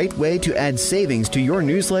are a great way to add savings to your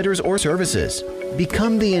newsletters or services.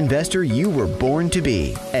 Become the investor you were born to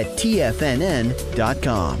be at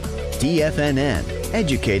TFNN.com. TFNN,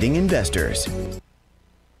 educating investors.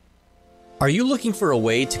 Are you looking for a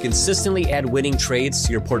way to consistently add winning trades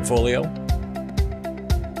to your portfolio?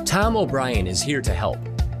 Tom O'Brien is here to help.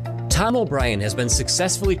 Tom O'Brien has been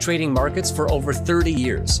successfully trading markets for over 30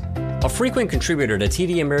 years. A frequent contributor to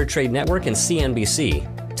TD Ameritrade Network and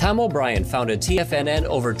CNBC, Tom O'Brien founded TFNN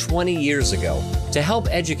over 20 years ago to help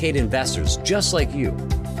educate investors just like you.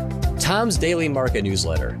 Tom's daily market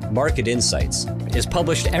newsletter, Market Insights, is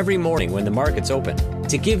published every morning when the market's open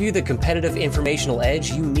to give you the competitive informational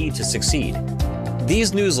edge you need to succeed.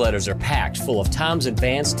 These newsletters are packed full of Tom's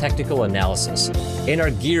advanced technical analysis and are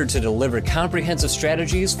geared to deliver comprehensive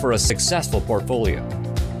strategies for a successful portfolio.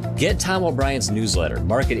 Get Tom O'Brien's newsletter,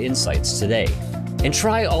 Market Insights, today and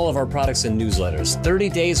try all of our products and newsletters 30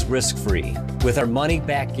 days risk-free with our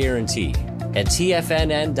money-back guarantee at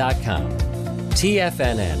TFNN.com.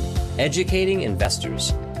 TFNN. Educating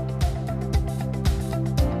investors.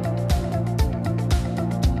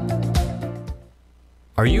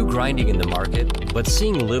 Are you grinding in the market, but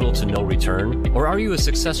seeing little to no return? Or are you a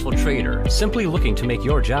successful trader, simply looking to make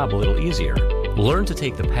your job a little easier? Learn to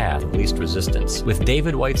take the path of least resistance with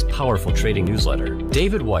David White's powerful trading newsletter.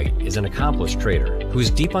 David White is an accomplished trader whose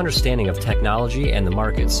deep understanding of technology and the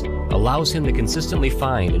markets allows him to consistently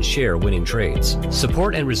find and share winning trades.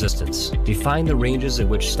 Support and resistance define the ranges in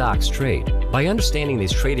which stocks trade. By understanding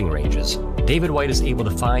these trading ranges, David White is able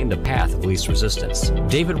to find the path of least resistance.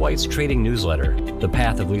 David White's trading newsletter, The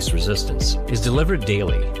Path of Least Resistance, is delivered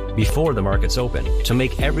daily before the markets open to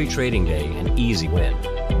make every trading day an easy win.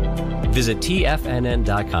 Visit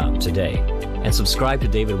TFNN.com today and subscribe to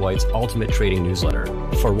David White's Ultimate Trading Newsletter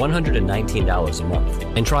for $119 a month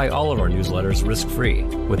and try all of our newsletters risk-free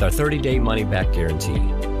with our 30-day money-back guarantee.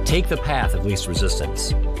 Take the path of least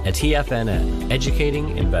resistance at TFNN,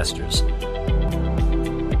 educating investors.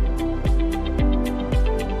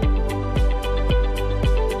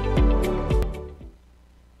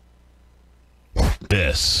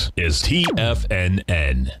 This is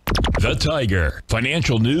TFNN, the Tiger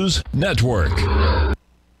Financial News Network.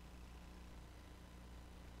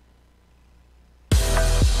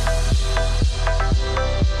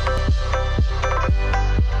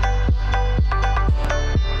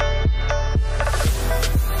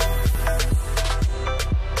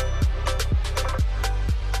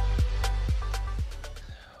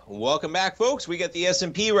 Welcome back, folks. We got the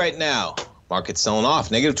S&P right now. Market's selling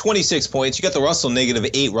off. Negative 26 points. You got the Russell, negative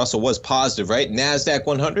 8. Russell was positive, right? NASDAQ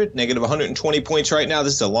 100, negative 120 points right now.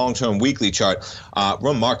 This is a long-term weekly chart.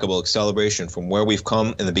 Remarkable acceleration from where we've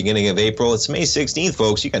come in the beginning of April. It's May 16th,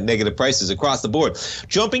 folks. You got negative prices across the board.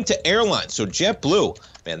 Jumping to airlines. So JetBlue,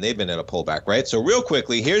 man, they've been at a pullback, right? So real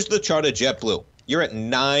quickly, here's the chart of JetBlue. You're at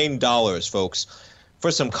 $9, folks.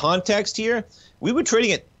 For some context here, we were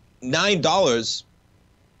trading at $9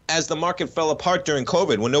 as the market fell apart during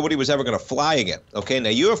COVID when nobody was ever going to fly again. Okay, now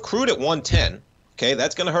you have crude at 110. Okay,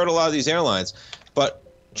 that's going to hurt a lot of these airlines. But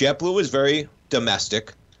JetBlue is very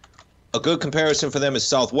domestic. A good comparison for them is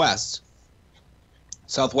Southwest.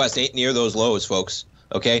 Southwest ain't near those lows, folks.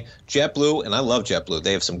 Okay, JetBlue, and I love JetBlue.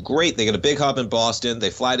 They got a big hub in Boston. They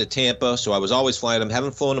fly to Tampa, so I was always flying them.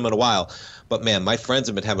 Haven't flown them in a while. But, man, my friends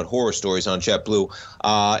have been having horror stories on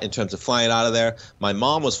JetBlue in terms of flying out of there. My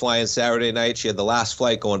mom was flying Saturday night. She had the last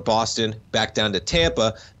flight going Boston back down to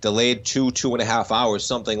Tampa, delayed 2.5 hours,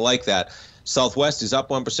 something like that. Southwest is up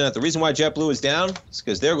 1%. The reason why JetBlue is down is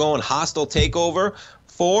because they're going hostile takeover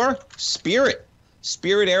for Spirit.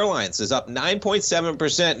 Spirit Airlines is up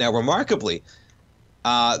 9.7%. Now, remarkably,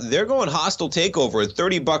 they're going hostile takeover at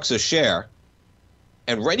 $30 a share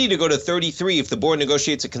and ready to go to 33 if the board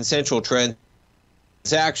negotiates a consensual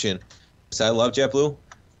transaction. So I love JetBlue.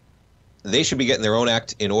 They should be getting their own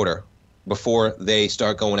act in order before they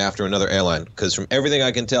start going after another airline, because from everything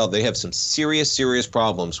I can tell, they have some serious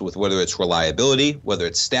problems with whether it's reliability, whether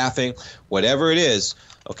it's staffing, whatever it is.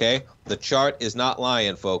 Okay, the chart is not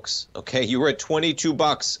lying, folks. Okay, you were at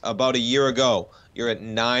 $22 about a year ago. You're at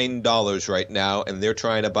 $9 right now, and they're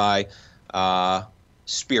trying to buy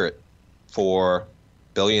Spirit for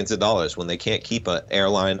billions of dollars when they can't keep an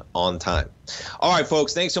airline on time. All right,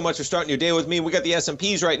 folks, thanks so much for starting your day with me. We got the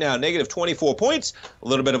S&Ps right now, negative 24 points, a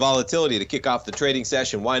little bit of volatility to kick off the trading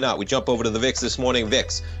session. Why not? We jump over to the VIX this morning.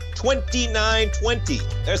 VIX,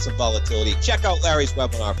 29.20. There's some volatility. Check out Larry's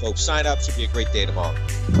webinar, folks. Sign up. Should be a great day tomorrow.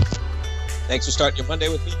 Thanks for starting your Monday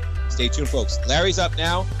with me. Stay tuned, folks. Larry's up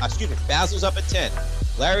now. Basil's up at 10.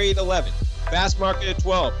 Larry at 11. Fast Market at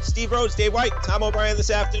 12. Steve Rhodes, Dave White, Tom O'Brien this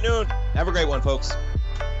afternoon. Have a great one, folks.